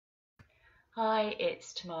Hi,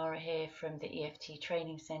 it's Tamara here from the EFT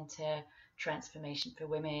Training Centre, Transformation for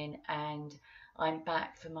Women, and I'm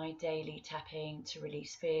back for my daily tapping to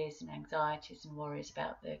release fears and anxieties and worries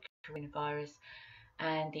about the coronavirus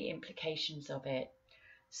and the implications of it.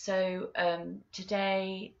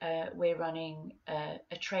 Today we're running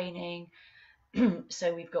a training.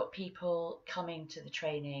 So we've got people coming to the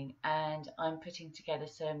training, and I'm putting together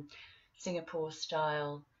some Singapore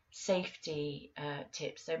style safety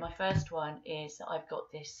tips. So my first one is that I've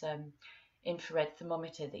got this infrared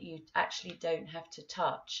thermometer that you actually don't have to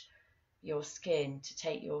touch your skin to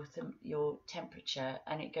take your temperature,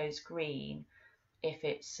 and it goes green if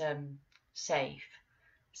it's safe.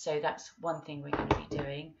 So that's one thing we're going to be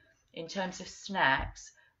doing. In terms of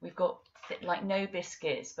snacks, we've got like no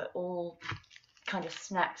biscuits, but all kind of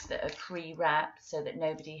snacks that are pre-wrapped so that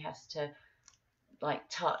nobody has to like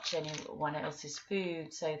touch anyone else's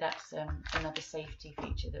food. So that's another safety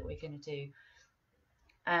feature that we're going to do.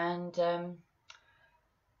 And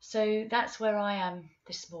so that's where I am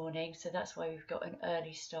this morning. So that's why we've got an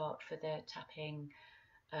early start for the tapping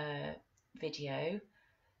video.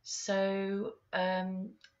 So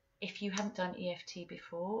if you haven't done EFT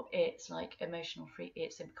before, it's like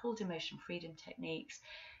it's called emotional freedom techniques.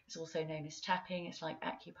 It's also known as tapping. It's like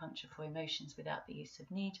acupuncture for emotions without the use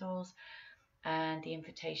of needles. And the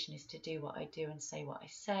invitation is to do what I do and say what I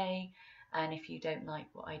say. And if you don't like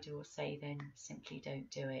what I do or say, then simply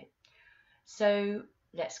don't do it. So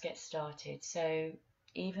let's get started. So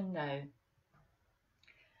even though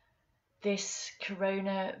this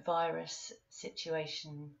coronavirus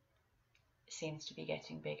situation seems to be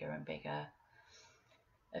getting bigger and bigger,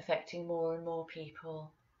 affecting more and more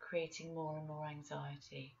people, creating more and more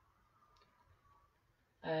anxiety.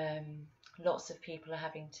 Lots of people are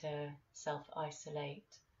having to self-isolate.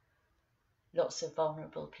 Lots of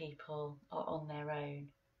vulnerable people are on their own,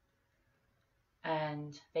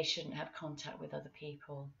 and they shouldn't have contact with other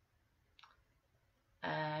people.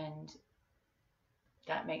 And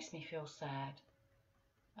that makes me feel sad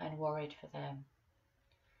and worried for them,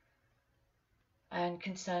 and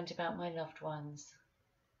concerned about my loved ones,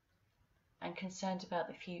 and concerned about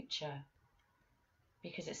the future,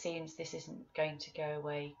 because it seems this isn't going to go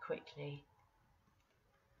away quickly.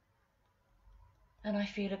 And I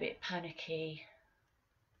feel a bit panicky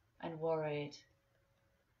and worried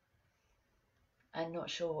and not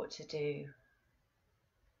sure what to do,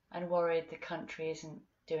 and worried the country isn't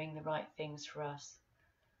doing the right things for us,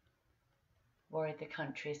 worried the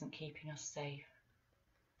country isn't keeping us safe.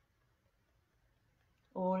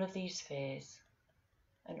 All of these fears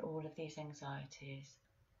and all of these anxieties,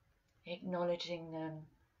 acknowledging them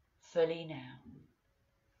fully now.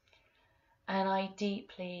 And I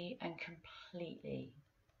deeply and completely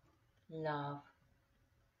love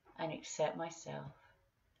and accept myself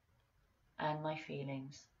and my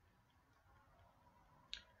feelings.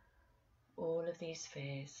 All of these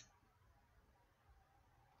fears,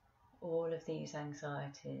 all of these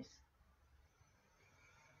anxieties,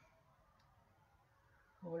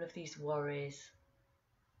 all of these worries,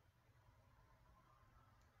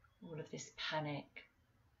 all of this panic,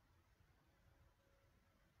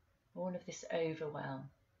 all of this overwhelm.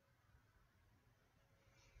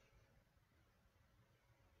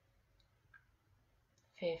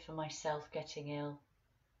 Fear for myself getting ill,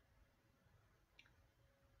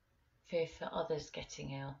 fear for others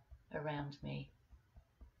getting ill around me,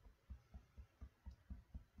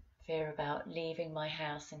 fear about leaving my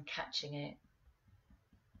house and catching it,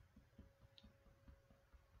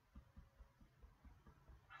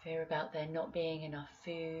 fear about there not being enough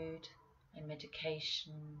food and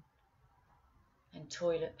medication and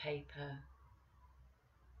toilet paper,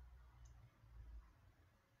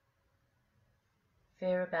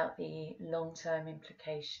 fear about the long-term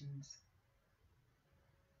implications,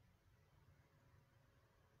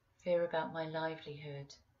 fear about my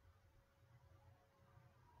livelihood,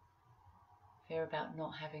 fear about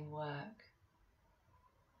not having work,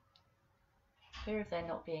 fear of there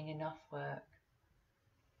not being enough work,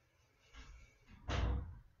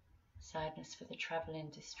 sadness for the travel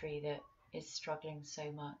industry that is struggling so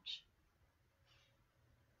much,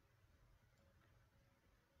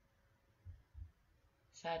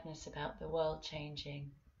 sadness about the world changing,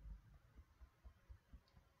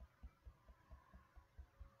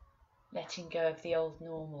 letting go of the old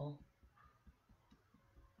normal,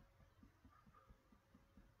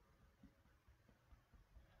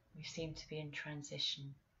 we seem to be in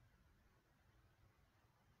transition,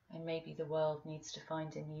 and maybe the world needs to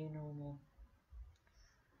find a new normal,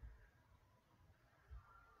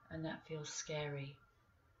 and that feels scary.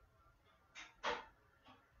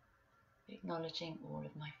 Acknowledging all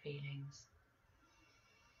of my feelings.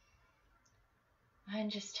 And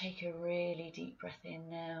just take a really deep breath in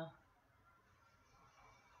now.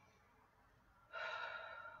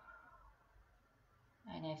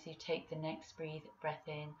 And as you take the next breath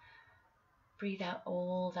in, breathe out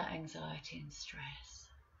all that anxiety and stress.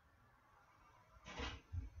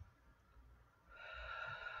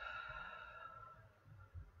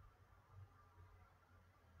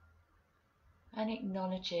 And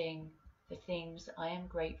acknowledging the things I am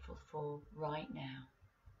grateful for right now.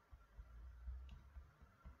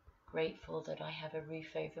 Grateful that I have a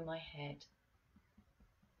roof over my head.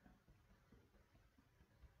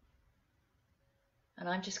 And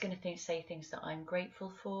I'm just going to say things that I'm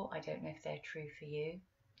grateful for. I don't know if they're true for you,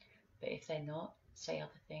 but if they're not, say other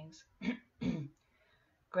things.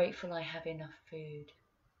 Grateful I have enough food.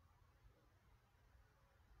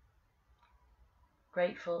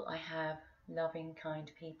 Grateful I have loving, kind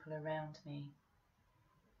people around me.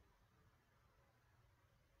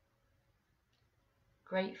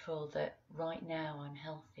 Grateful that right now I'm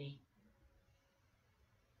healthy.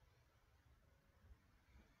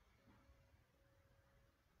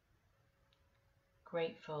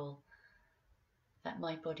 Grateful that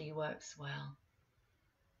my body works well.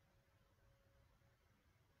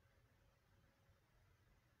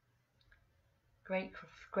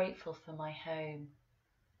 Grateful for my home.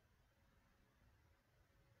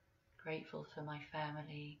 Grateful for my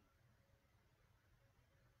family.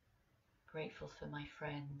 Grateful for my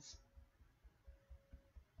friends.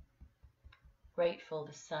 Grateful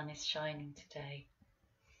the sun is shining today.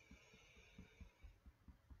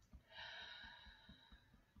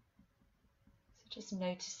 So just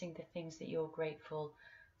noticing the things that you're grateful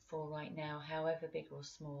for right now, however big or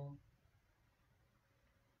small.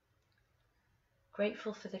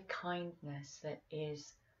 Grateful for the kindness that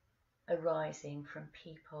is arising from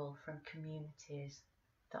people, from communities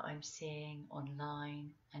that I'm seeing online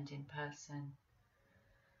and in person.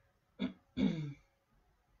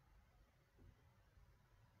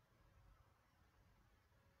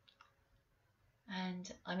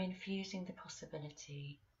 And I'm infusing the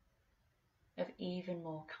possibility of even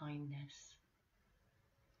more kindness.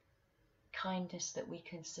 Kindness that we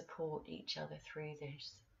can support each other through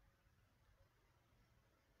this.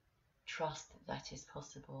 Trust that that is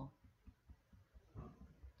possible.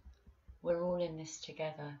 We're all in this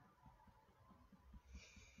together.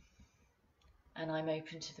 And I'm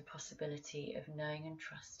open to the possibility of knowing and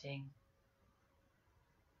trusting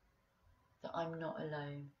that I'm not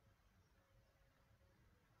alone.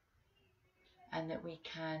 And that we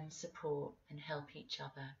can support and help each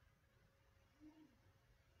other.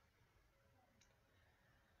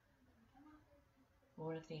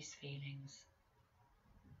 All of these feelings.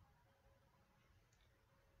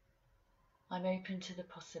 I'm open to the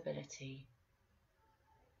possibility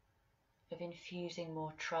of infusing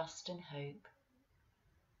more trust and hope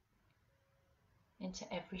into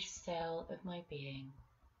every cell of my being.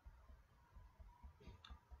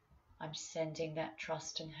 I'm sending that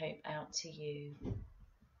trust and hope out to you.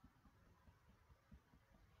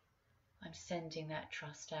 I'm sending that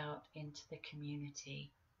trust out into the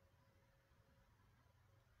community.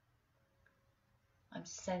 I'm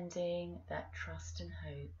sending that trust and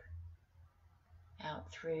hope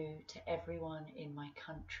out through to everyone in my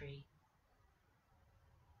country.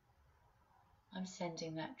 I'm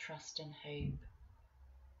sending that trust and hope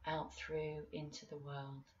out through into the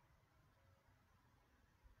world.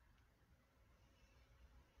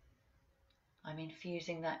 I'm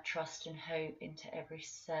infusing that trust and hope into every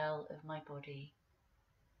cell of my body.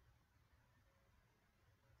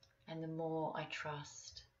 And the more I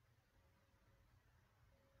trust,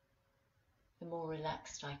 the more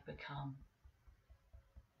relaxed I become.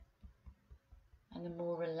 And the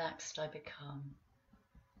more relaxed I become,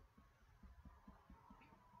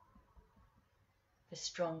 the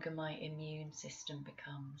stronger my immune system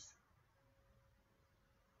becomes.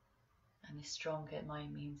 And the stronger my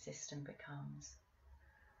immune system becomes,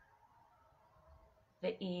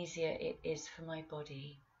 the easier it is for my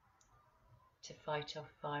body to fight off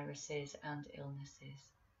viruses and illnesses.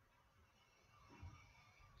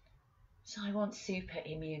 So I want super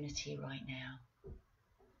immunity right now.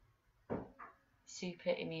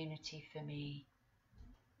 Super immunity for me.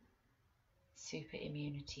 Super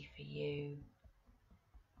immunity for you.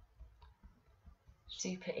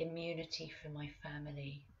 Super immunity for my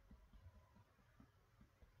family.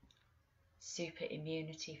 Super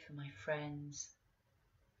immunity for my friends.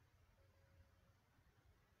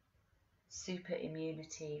 Super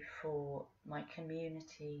immunity for my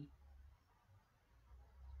community.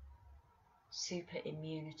 Super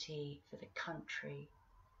immunity for the country.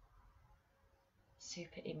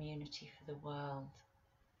 Super immunity for the world.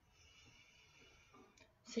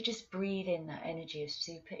 So just breathe in that energy of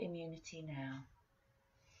super immunity now.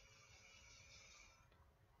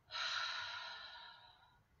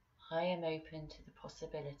 I am open to the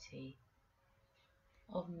possibility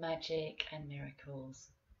of magic and miracles.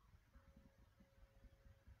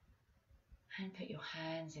 And put your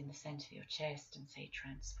hands in the center of your chest and say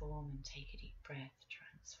transform, and take a deep breath.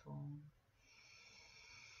 Transform.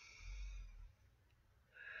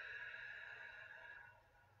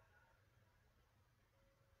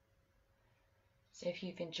 So if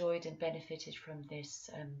you've enjoyed and benefited from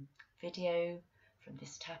this video, from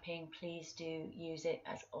this tapping, please do use it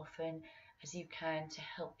as often as you can to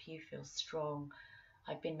help you feel strong.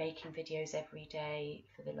 I've been making videos every day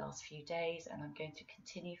for the last few days, and I'm going to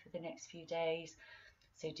continue for the next few days.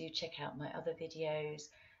 So do check out my other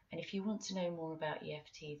videos. And if you want to know more about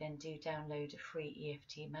EFT, then do download a free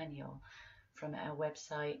EFT manual from our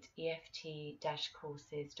website,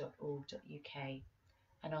 eft-courses.org.uk.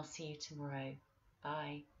 And I'll see you tomorrow.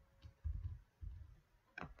 Bye.